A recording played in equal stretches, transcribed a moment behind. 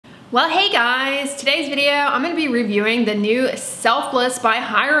Well, hey guys, today's video, I'm gonna be reviewing the new Selfless by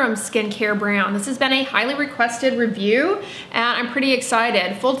Hyram skincare brand. This has been a highly requested review and I'm pretty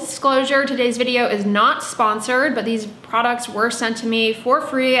excited. Full disclosure, today's video is not sponsored, but these products were sent to me for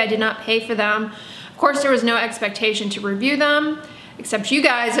free. I did not pay for them. Of course, there was no expectation to review them, except you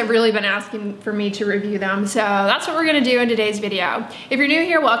guys have really been asking for me to review them. So that's what we're gonna do in today's video. If you're new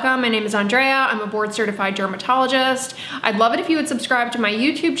here, welcome. My name is Andrea. I'm a board certified dermatologist. I'd love it if you would subscribe to my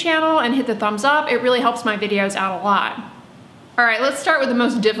YouTube channel and hit the thumbs up. It really helps my videos out a lot. All right, let's start with the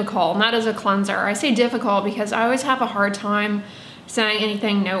most difficult, and that is a cleanser. I say difficult because I always have a hard time saying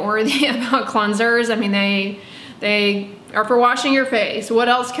anything noteworthy about cleansers. I mean, they are for washing your face. What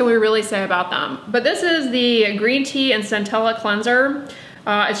else can we really say about them? But this is the green tea and centella cleanser.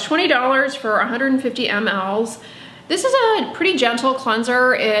 It's $20 for 150 mLs. This is a pretty gentle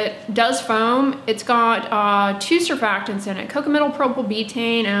cleanser. It does foam. It's got two surfactants in it, cocomityl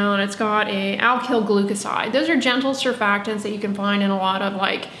propylbutane, and it's got a alkyl glucoside. Those are gentle surfactants that you can find in a lot of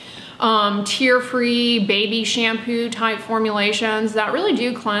like tear-free baby shampoo type formulations that really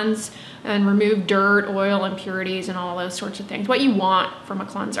do cleanse and remove dirt, oil, impurities, and all those sorts of things, what you want from a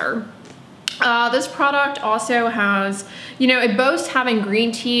cleanser. This product also has, it boasts having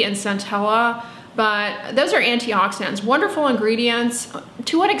green tea and centella, but those are antioxidants, wonderful ingredients.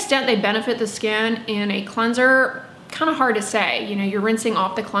 To what extent they benefit the skin in a cleanser, kind of hard to say. You're rinsing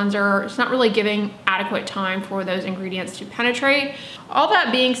off the cleanser. It's not really giving adequate time for those ingredients to penetrate. All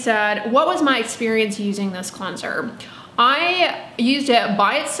that being said, what was my experience using this cleanser? I used it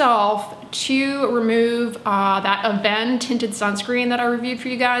by itself to remove that Aven tinted sunscreen that I reviewed for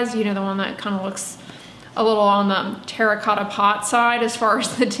you guys. The one that kind of looks a little on the terracotta pot side as far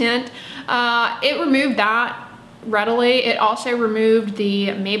as the tint. It removed that readily. It also removed the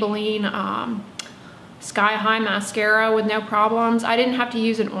Maybelline Sky High mascara with no problems. I didn't have to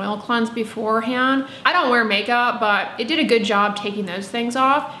use an oil cleanse beforehand. I don't wear makeup, but it did a good job taking those things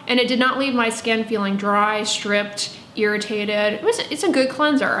off, and it did not leave my skin feeling dry, stripped, irritated. It's a good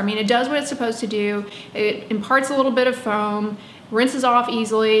cleanser. I mean, it does what it's supposed to do. It imparts a little bit of foam, rinses off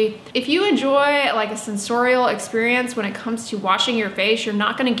easily. If you enjoy like a sensorial experience when it comes to washing your face, you're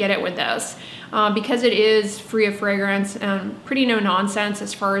not gonna get it with this because it is free of fragrance and pretty no nonsense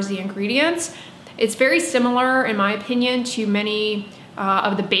as far as the ingredients. It's very similar, in my opinion, to many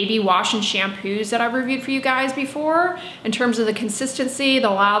of the baby wash and shampoos that I've reviewed for you guys before in terms of the consistency, the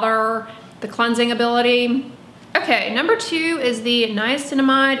lather, the cleansing ability. Okay, number 2 is the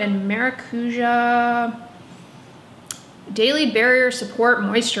niacinamide and maracuja Daily Barrier Support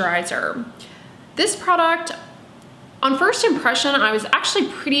Moisturizer. This product, on first impression, I was actually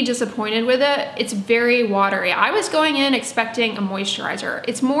pretty disappointed with it. It's very watery. I was going in expecting a moisturizer.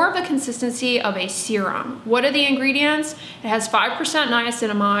 It's more of a consistency of a serum. What are the ingredients? It has 5%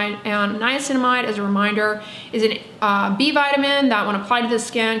 niacinamide, and niacinamide, as a reminder, is an B vitamin that when applied to the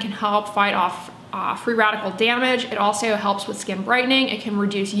skin can help fight off free radical damage. It also helps with skin brightening. It can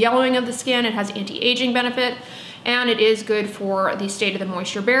reduce yellowing of the skin. It has anti-aging benefit, and it is good for the state of the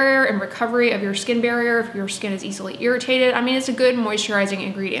moisture barrier and recovery of your skin barrier if your skin is easily irritated. I mean, it's a good moisturizing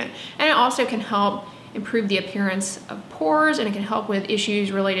ingredient, and it also can help improve the appearance of pores, and it can help with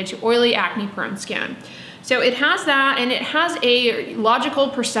issues related to oily, acne-prone skin. So it has that, and it has a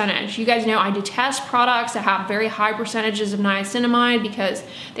logical percentage. You guys know I detest products that have very high percentages of niacinamide because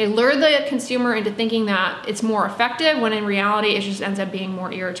they lure the consumer into thinking that it's more effective when in reality it just ends up being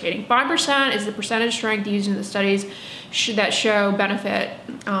more irritating. 5% is the percentage strength used in the studies that show benefit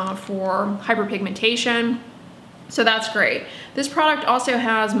for hyperpigmentation. So that's great. This product also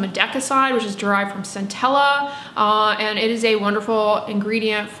has mandelic, which is derived from centella, and it is a wonderful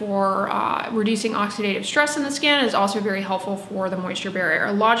ingredient for reducing oxidative stress in the skin. It's also very helpful for the moisture barrier,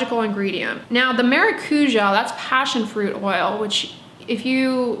 a logical ingredient. Now the maracuja, that's passion fruit oil, which if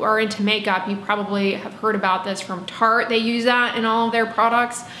you are into makeup, you probably have heard about this from Tarte. They use that in all of their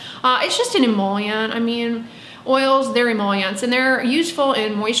products. It's just an emollient. I mean, oils, they're emollients, and they're useful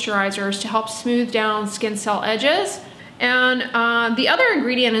in moisturizers to help smooth down skin cell edges. And the other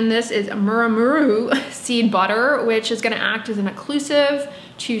ingredient in this is maracuja seed butter, which is going to act as an occlusive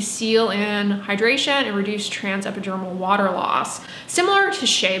to seal in hydration and reduce transepidermal water loss, similar to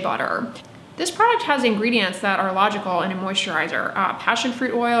shea butter. This product has ingredients that are logical in a moisturizer. Passion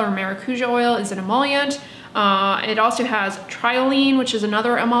fruit oil or maracuja oil is an emollient. It also has triolein, which is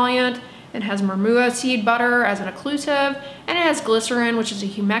another emollient. It has maracuja seed butter as an occlusive, and it has glycerin, which is a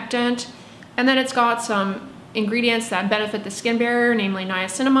humectant. And then it's got some ingredients that benefit the skin barrier, namely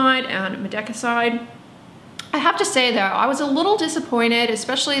niacinamide and mandelic. I have to say though, I was a little disappointed,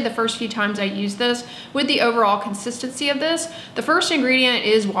 especially the first few times I used this, with the overall consistency of this. The first ingredient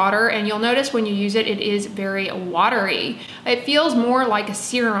is water, and you'll notice when you use it, it is very watery. It feels more like a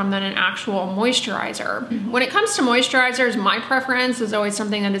serum than an actual moisturizer. When it comes to moisturizers, my preference is always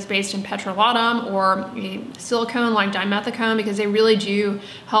something that is based in petrolatum or a silicone like dimethicone, because they really do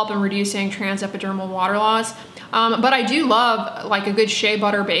help in reducing transepidermal water loss. But I do love like a good shea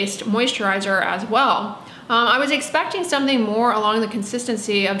butter based moisturizer as well. I was expecting something more along the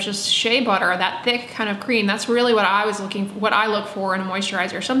consistency of just shea butter, that thick kind of cream. That's really what I look for in a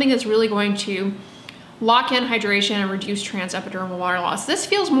moisturizer, something that's really going to lock in hydration and reduce transepidermal water loss. This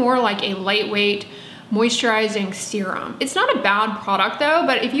feels more like a lightweight moisturizing serum. It's not a bad product though,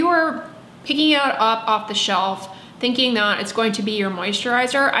 but if you are picking it up off the shelf thinking that it's going to be your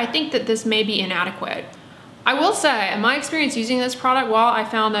moisturizer, I think that this may be inadequate. I will say, in my experience using this product, while I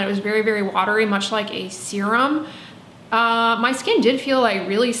found that it was very, very watery, much like a serum, my skin did feel like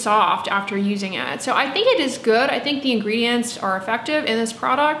really soft after using it. So I think it is good. I think the ingredients are effective in this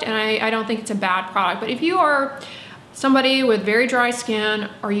product, and I don't think it's a bad product. But if you are somebody with very dry skin,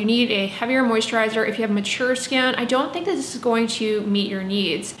 or you need a heavier moisturizer, if you have mature skin, I don't think that this is going to meet your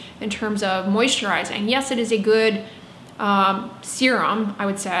needs in terms of moisturizing. Yes, it is a good serum, I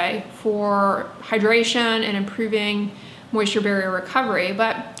would say, for hydration and improving moisture barrier recovery,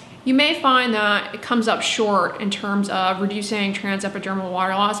 but you may find that it comes up short in terms of reducing transepidermal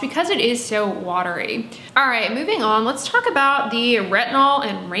water loss because it is so watery. All right, moving on, let's talk about the retinol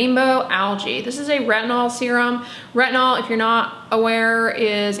and rainbow algae. This is a retinol serum. Retinol, if you're not aware,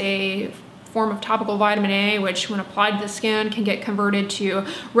 is a form of topical vitamin A, which when applied to the skin can get converted to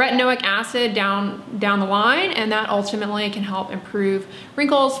retinoic acid down the line, and that ultimately can help improve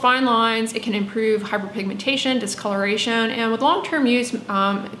wrinkles, fine lines. It can improve hyperpigmentation, discoloration, and with long-term use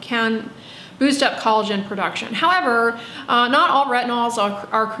can boost up collagen production. However, not all retinols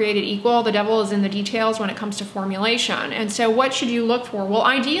are created equal. The devil is in the details when it comes to formulation. And so what should you look for? Well,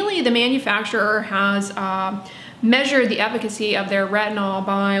 ideally the manufacturer has measure the efficacy of their retinol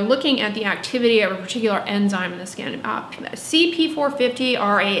by looking at the activity of a particular enzyme in the skin,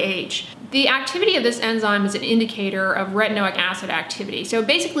 CP450-RAH. The activity of this enzyme is an indicator of retinoic acid activity. So it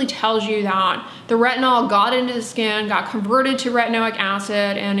basically tells you that the retinol got into the skin, got converted to retinoic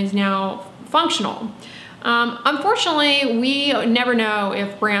acid, and is now functional. Unfortunately, we never know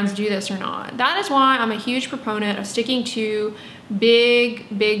if brands do this or not. That is why I'm a huge proponent of sticking to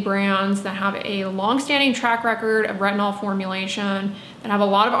big brands that have a long-standing track record of retinol formulation, that have a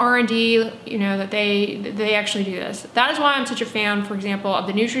lot of R&D, you know, that they actually do this. That is why I'm such a fan, for example, of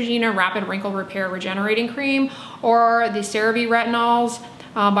the Neutrogena Rapid Wrinkle Repair Regenerating Cream or the CeraVe retinols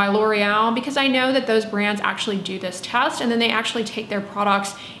by L'Oreal, because I know that those brands actually do this test, and then they actually take their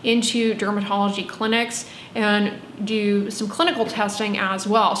products into dermatology clinics and do some clinical testing as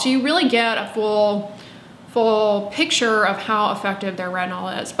well. So you really get a full picture of how effective their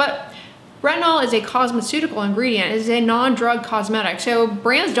retinol is. But retinol is a cosmeceutical ingredient. It is a non-drug cosmetic. So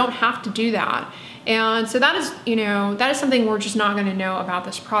brands don't have to do that. And so that is, you know, that is something we're just not going to know about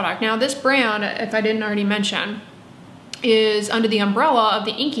this product. Now this brand, if I didn't already mention, is under the umbrella of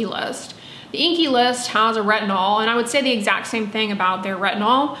the Inkey List. The Inkey List has a retinol, and I would say the exact same thing about their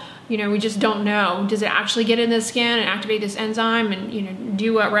retinol. You know, we just don't know. Does it actually get in the skin and activate this enzyme and, you know,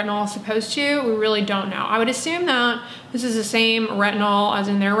 do what retinol is supposed to? We really don't know. I would assume that this is the same retinol as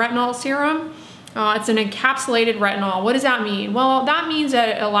in their retinol serum. It's an encapsulated retinol. What does that mean? Well, that means that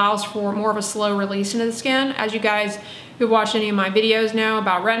it allows for more of a slow release into the skin. As you guys who've watched any of my videos know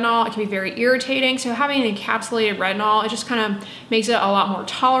about retinol, it can be very irritating. So having an encapsulated retinol, it just kind of makes it a lot more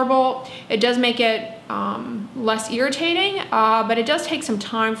tolerable. It does make it less irritating, but it does take some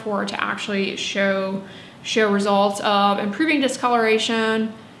time for it to actually show results of improving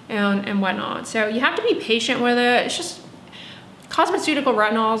discoloration and whatnot. So you have to be patient with it. It's just cosmeceutical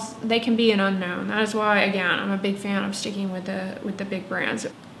retinols, they can be an unknown. That is why, again, I'm a big fan of sticking with the big brands.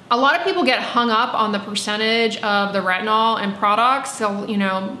 A lot of people get hung up on the percentage of the retinol in products. So, you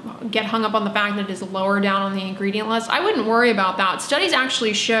know, get hung up on the fact that it is lower down on the ingredient list. I wouldn't worry about that. Studies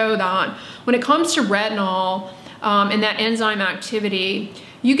actually show that when it comes to retinol and that enzyme activity,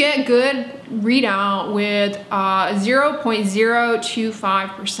 you get good readout with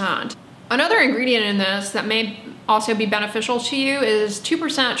 0.025%. Another ingredient in this that may also be beneficial to you is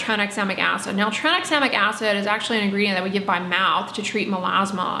 2% tranexamic acid. Now, tranexamic acid is actually an ingredient that we give by mouth to treat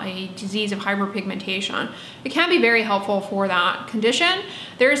melasma, a disease of hyperpigmentation. It can be very helpful for that condition.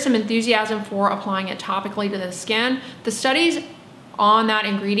 There is some enthusiasm for applying it topically to the skin. The studies on that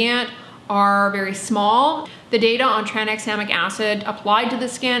ingredient are very small. The data on tranexamic acid applied to the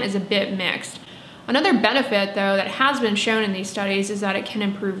skin is a bit mixed. Another benefit though that has been shown in these studies is that it can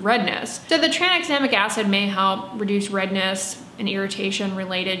improve redness. So the tranexamic acid may help reduce redness and irritation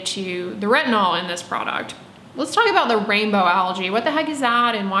related to the retinol in this product. Let's talk about the rainbow algae. What the heck is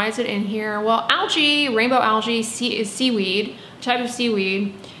that and why is it in here? Well, algae, rainbow algae is seaweed, a type of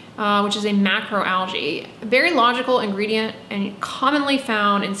seaweed, which is a macroalgae. A very logical ingredient and commonly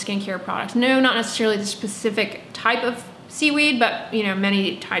found in skincare products. No, not necessarily the specific type of seaweed, but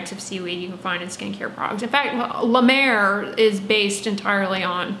many types of seaweed you can find in skincare products. In fact, La Mer is based entirely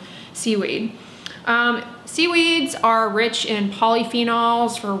on seaweed. Seaweeds are rich in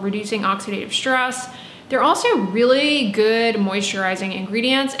polyphenols for reducing oxidative stress. They're also really good moisturizing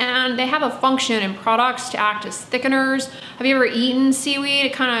ingredients, and they have a function in products to act as thickeners. Have you ever eaten seaweed?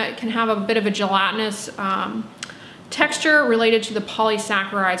 It kind of can have a bit of a gelatinous texture related to the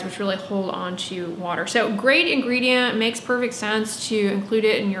polysaccharides, which really hold on to water. So great ingredient, makes perfect sense to include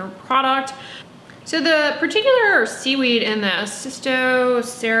it in your product. So the particular seaweed in this,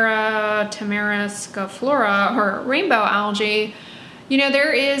 Cystocera tamarisciflora, or rainbow algae,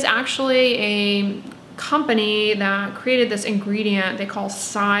 there is actually a company that created this ingredient they call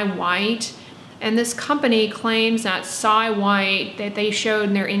Cy White. And this company claims that Cy White, that they showed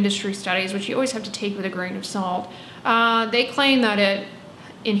in their industry studies, which you always have to take with a grain of salt, they claim that it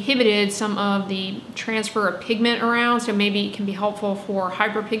inhibited some of the transfer of pigment around, so maybe it can be helpful for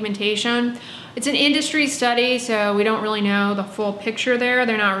hyperpigmentation. It's an industry study, so we don't really know the full picture there.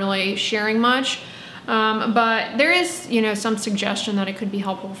 They're not really sharing much. But there is, some suggestion that it could be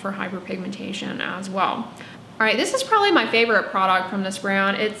helpful for hyperpigmentation as well. All right, this is probably my favorite product from this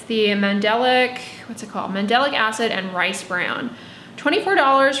brand. It's the mandelic, what's it called? Mandelic acid and rice bran.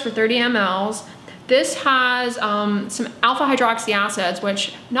 $24 for 30 mLs. This has some alpha hydroxy acids,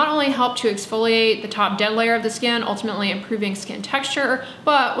 which not only help to exfoliate the top dead layer of the skin, ultimately improving skin texture,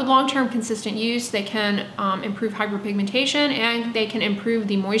 but with long-term consistent use, they can improve hyperpigmentation and they can improve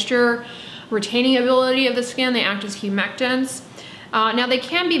the moisture retaining ability of the skin. They act as humectants. Now they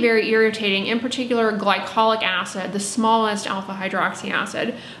can be very irritating, in particular glycolic acid, the smallest alpha hydroxy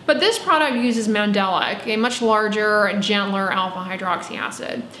acid. But this product uses mandelic, a much larger, gentler alpha hydroxy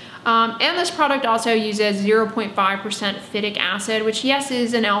acid. And this product also uses 0.5% phytic acid, which yes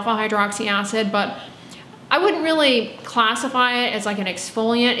is an alpha hydroxy acid, but I wouldn't really classify it as like an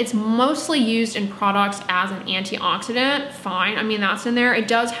exfoliant. It's mostly used in products as an antioxidant. Fine, I mean, that's in there. It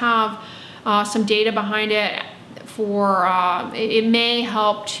does have some data behind it for, it may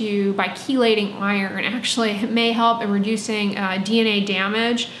help to, by chelating iron, actually, it may help in reducing DNA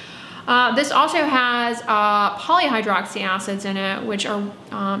damage. This also has polyhydroxy acids in it, which are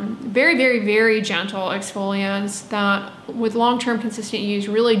very, very, very gentle exfoliants that with long-term consistent use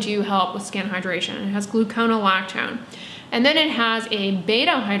really do help with skin hydration. It has gluconolactone. And then it has a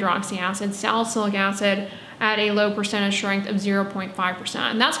beta hydroxy acid, salicylic acid, at a low percentage strength of 0.5%.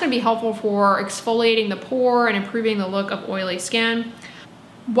 And that's gonna be helpful for exfoliating the pore and improving the look of oily skin.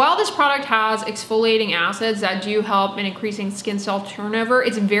 While this product has exfoliating acids that do help in increasing skin cell turnover,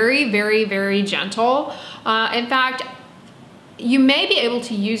 it's very, very, very gentle. In fact, you may be able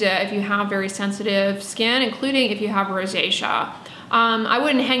to use it if you have very sensitive skin, including if you have rosacea. I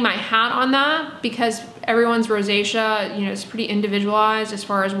wouldn't hang my hat on that because everyone's rosacea, is pretty individualized as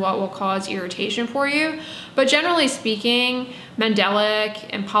far as what will cause irritation for you. But generally speaking, mandelic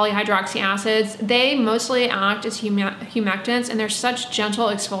and polyhydroxy acids, they mostly act as humectants, and they're such gentle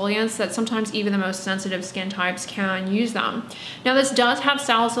exfoliants that sometimes even the most sensitive skin types can use them. Now this does have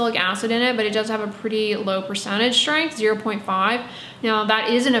salicylic acid in it, but it does have a pretty low percentage strength, 0.5. Now that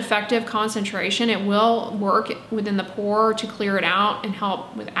is an effective concentration. It will work within the pore to clear it out and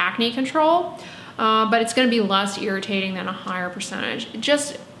help with acne control, but it's gonna be less irritating than a higher percentage.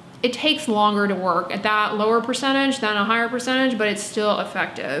 It takes longer to work at that lower percentage than a higher percentage, but it's still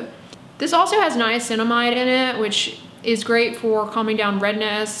effective. This also has niacinamide in it, which is great for calming down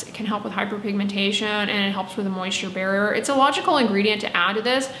redness. It can help with hyperpigmentation, and it helps with a moisture barrier. It's a logical ingredient to add to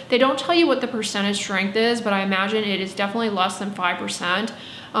this. They don't tell you what the percentage strength is, but I imagine it is definitely less than 5%.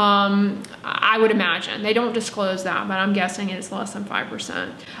 I would imagine. They don't disclose that, but I'm guessing it is less than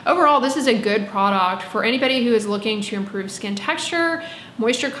 5%. Overall, this is a good product for anybody who is looking to improve skin texture,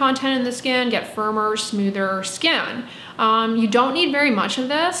 moisture content in the skin, get firmer, smoother skin. You don't need very much of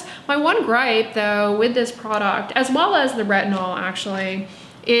this. My one gripe though with this product, as well as the retinol actually,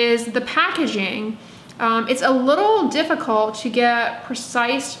 is the packaging. It's a little difficult to get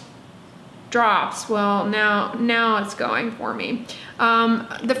precise drops. Well, now it's going for me.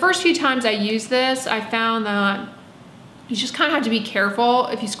 The first few times I used this, I found that You just kind of have to be careful.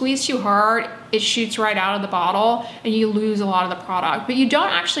 If you squeeze too hard, it shoots right out of the bottle and you lose a lot of the product. But you don't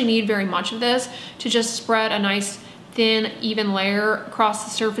actually need very much of this to just spread a nice thin, even layer across the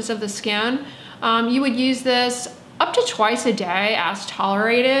surface of the skin. You would use this up to twice a day as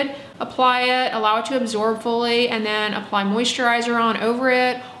tolerated. Apply it, allow it to absorb fully, and then apply moisturizer on over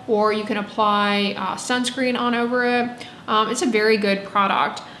it, or you can apply sunscreen on over it. It's a very good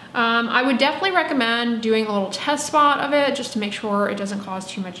product. I would definitely recommend doing a little test spot of it just to make sure it doesn't cause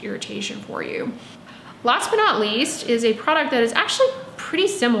too much irritation for you. Last but not least is a product that is actually pretty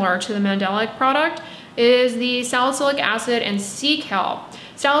similar to the mandelic product, is the salicylic acid and sea kelp.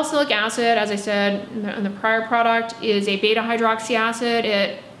 Salicylic acid, as I said in the prior product, is a beta hydroxy acid.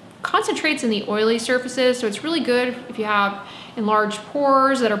 It concentrates in the oily surfaces, so it's really good if you have enlarged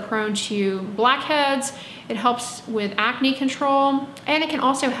pores that are prone to blackheads. It helps with acne control, and it can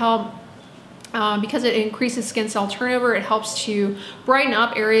also help because it increases skin cell turnover. It helps to brighten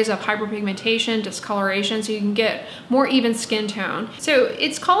up areas of hyperpigmentation, discoloration, so you can get more even skin tone. So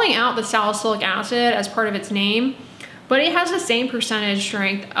it's calling out the salicylic acid as part of its name, but it has the same percentage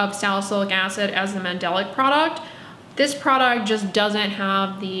strength of salicylic acid as the mandelic product. This product just doesn't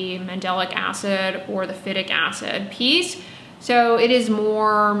have the mandelic acid or the phytic acid piece. So it is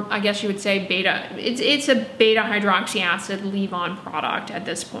more, I guess you would say, beta. It's a beta hydroxy acid leave-on product at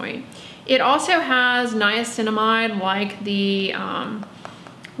this point. It also has niacinamide like the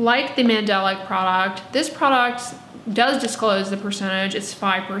mandelic product. This product does disclose the percentage, it's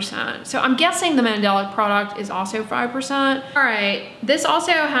 5%. So I'm guessing the mandelic product is also 5%. All right, this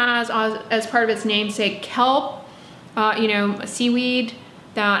also has, as part of its namesake, kelp, a seaweed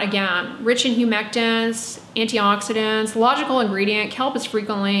that, again, rich in humectants, antioxidants, logical ingredient. Kelp is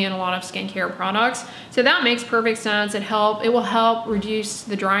frequently in a lot of skincare products. So that makes perfect sense. It will help reduce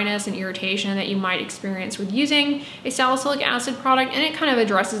the dryness and irritation that you might experience with using a salicylic acid product, and it kind of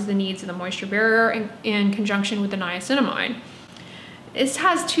addresses the needs of the moisture barrier in conjunction with the niacinamide. It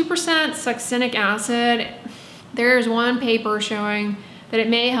has 2% succinic acid. There's one paper showing that it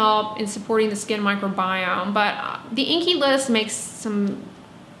may help in supporting the skin microbiome, but the Inkey List makes some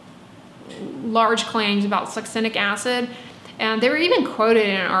large claims about succinic acid, and they were even quoted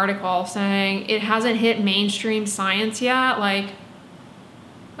in an article saying it hasn't hit mainstream science yet. Like,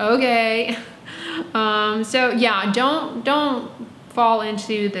 okay. So yeah, don't fall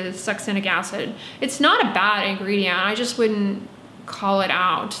into the succinic acid. It's not a bad ingredient. I just wouldn't call it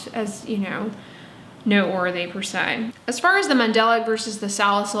out as, noteworthy per se. As far as the mandelic versus the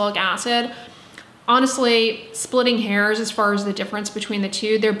salicylic acid, honestly, splitting hairs as far as the difference between the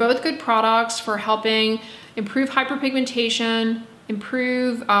two. They're both good products for helping improve hyperpigmentation,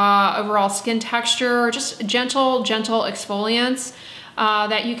 improve overall skin texture, just gentle exfoliants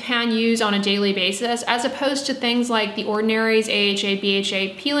that you can use on a daily basis, as opposed to things like the Ordinary's AHA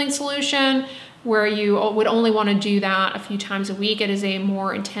BHA peeling solution, where you would only want to do that a few times a week. It is a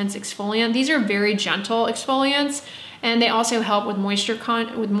more intense exfoliant. These are very gentle exfoliants, and they also help with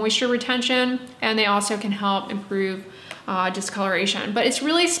moisture retention, and they also can help improve discoloration. But it's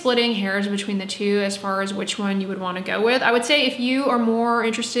really splitting hairs between the two as far as which one you would want to go with. I would say if you are more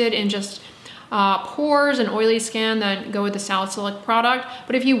interested in just pores and oily skin, then go with the salicylic product.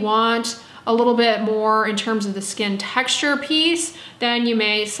 But if you want a little bit more in terms of the skin texture piece, then you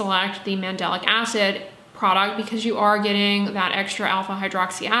may select the mandelic acid product, because you are getting that extra alpha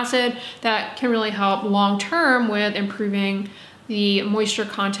hydroxy acid that can really help long-term with improving the moisture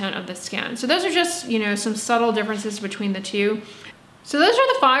content of the skin. So those are just, some subtle differences between the two. So those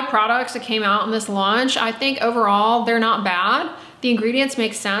are the 5 products that came out in this launch. I think overall they're not bad. The ingredients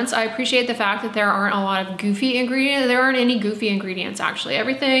make sense. I appreciate the fact that there aren't a lot of goofy ingredients. There aren't any goofy ingredients, actually.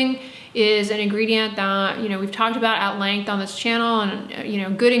 Everything is an ingredient that, we've talked about at length on this channel,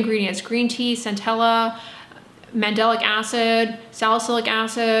 and, good ingredients: green tea, centella, mandelic acid, salicylic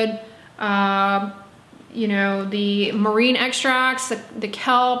acid, the marine extracts, the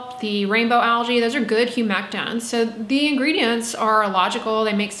kelp, the rainbow algae. Those are good humectants. So the ingredients are logical,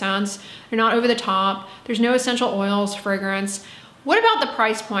 they make sense, they're not over the top, there's no essential oils, fragrance. What about the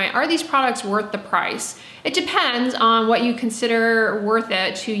price point? Are these products worth the price? It depends on what you consider worth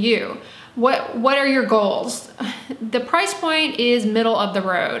it to you. What are your goals? The price point is middle of the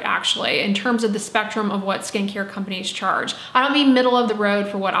road, actually, in terms of the spectrum of what skincare companies charge. I don't mean middle of the road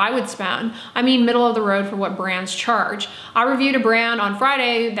for what I would spend. I mean middle of the road for what brands charge. I reviewed a brand on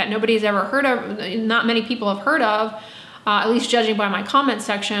Friday that nobody's ever heard of, not many people have heard of, at least judging by my comment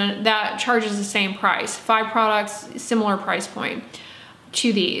section, that charges the same price. 5 products, similar price point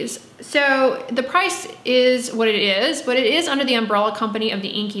to these. So the price is what it is, but it is under the umbrella company of the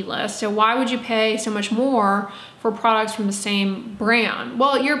Inkey List. So why would you pay so much more for products from the same brand?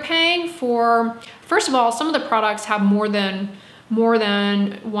 Well, you're paying for, first of all, some of the products have more than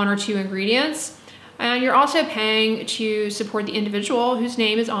 1 or 2 ingredients. And you're also paying to support the individual whose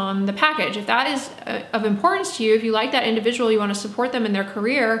name is on the package. If that is of importance to you, if you like that individual, you want to support them in their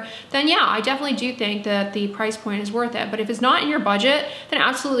career, then yeah, I definitely do think that the price point is worth it. But if it's not in your budget, then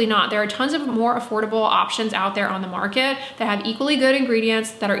absolutely not. There are tons of more affordable options out there on the market that have equally good ingredients,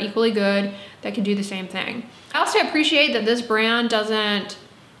 that are equally good, that can do the same thing. I also appreciate that this brand doesn't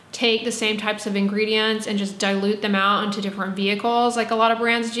take the same types of ingredients and just dilute them out into different vehicles like a lot of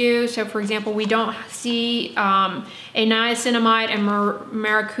brands do. So for example, we don't see a niacinamide and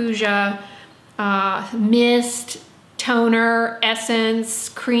maracuja mist, toner, essence,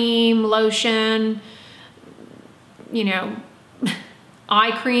 cream, lotion, you know,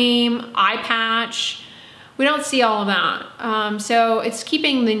 eye cream, eye patch. We don't see all of that. So it's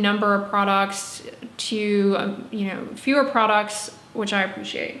keeping the number of products to, you know, fewer products, which I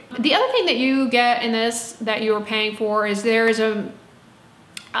appreciate. The other thing that you get in this that you are paying for is there is a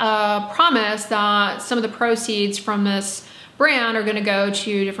promise that some of the proceeds from this brand are going to go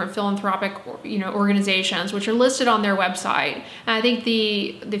to different philanthropic, you know, organizations, which are listed on their website. And I think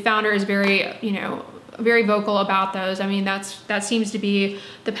the founder is very, you know, very vocal about those. I mean, that seems to be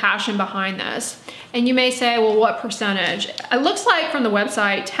the passion behind this. And you may say, well, what percentage? It looks like from the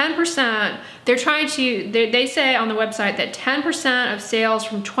website, 10%, they're trying to, they say on the website that 10% of sales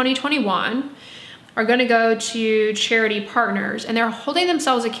from 2021 are gonna go to charity partners, and they're holding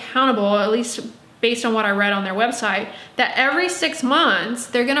themselves accountable, at least based on what I read on their website, that every 6 months,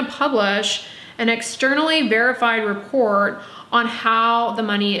 they're gonna publish an externally verified report on how the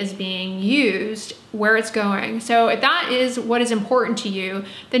money is being used, where it's going. So if that is what is important to you,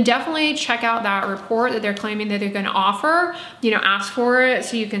 then definitely check out that report that they're claiming that they're gonna offer, you know, ask for it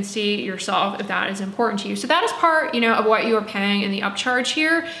so you can see yourself if that is important to you. So that is part, you know, of what you are paying in the upcharge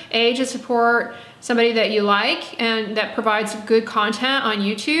here. A, to support somebody that you like and that provides good content on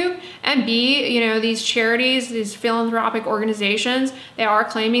YouTube, and B, you know, these charities, these philanthropic organizations, they are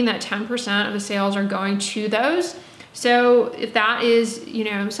claiming that 10% of the sales are going to those. So if that is, you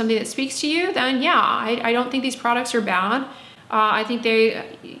know, something that speaks to you, then yeah, I don't think these products are bad. I think they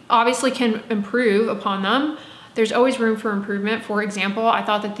obviously can improve upon them. There's always room for improvement. For example, I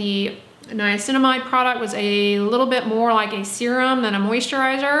thought that the niacinamide product was a little bit more like a serum than a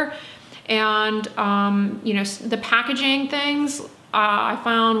moisturizer. And, you know, the packaging things I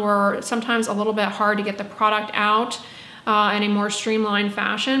found were sometimes a little bit hard to get the product out in a more streamlined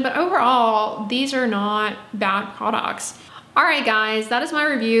fashion, but overall, these are not bad products. All right, guys, that is my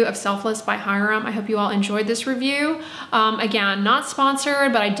review of Selfless by Hyram. I hope you all enjoyed this review. Again, not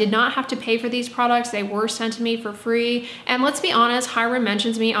sponsored, but I did not have to pay for these products. They were sent to me for free. And let's be honest, Hyram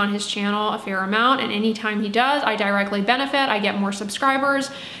mentions me on his channel a fair amount, and anytime he does, I directly benefit. I get more subscribers.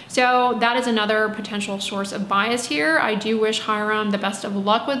 So that is another potential source of bias here. I do wish Hyram the best of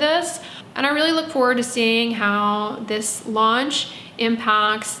luck with this. And I really look forward to seeing how this launch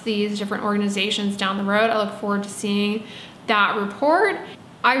impacts these different organizations down the road. I look forward to seeing that report.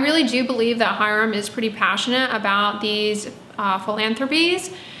 I really do believe that Hyram is pretty passionate about these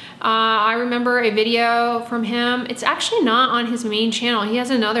philanthropies. I remember a video from him. It's actually not on his main channel. He has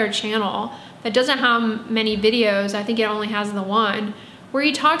another channel that doesn't have many videos. I think it only has the one, where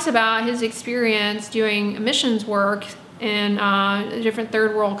he talks about his experience doing missions work in different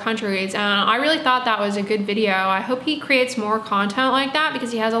third world countries. And I really thought that was a good video. I hope he creates more content like that,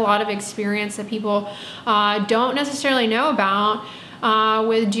 because he has a lot of experience that people don't necessarily know about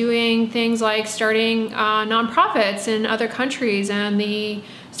with doing things like starting nonprofits in other countries and the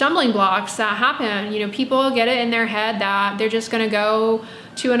stumbling blocks that happen. You know, people get it in their head that they're just gonna go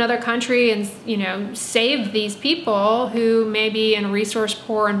to another country and, you know, save these people who may be in a resource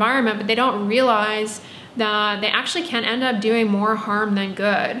poor environment, but they don't realize that they actually can end up doing more harm than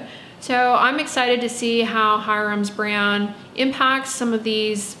good. So I'm excited to see how Hyram's brand impacts some of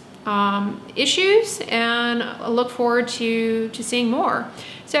these issues, and look forward to seeing more.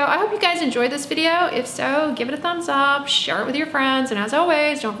 So I hope you guys enjoyed this video. If so, give it a thumbs up, share it with your friends, and as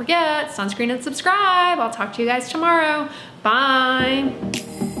always, don't forget, sunscreen and subscribe. I'll talk to you guys tomorrow. Bye.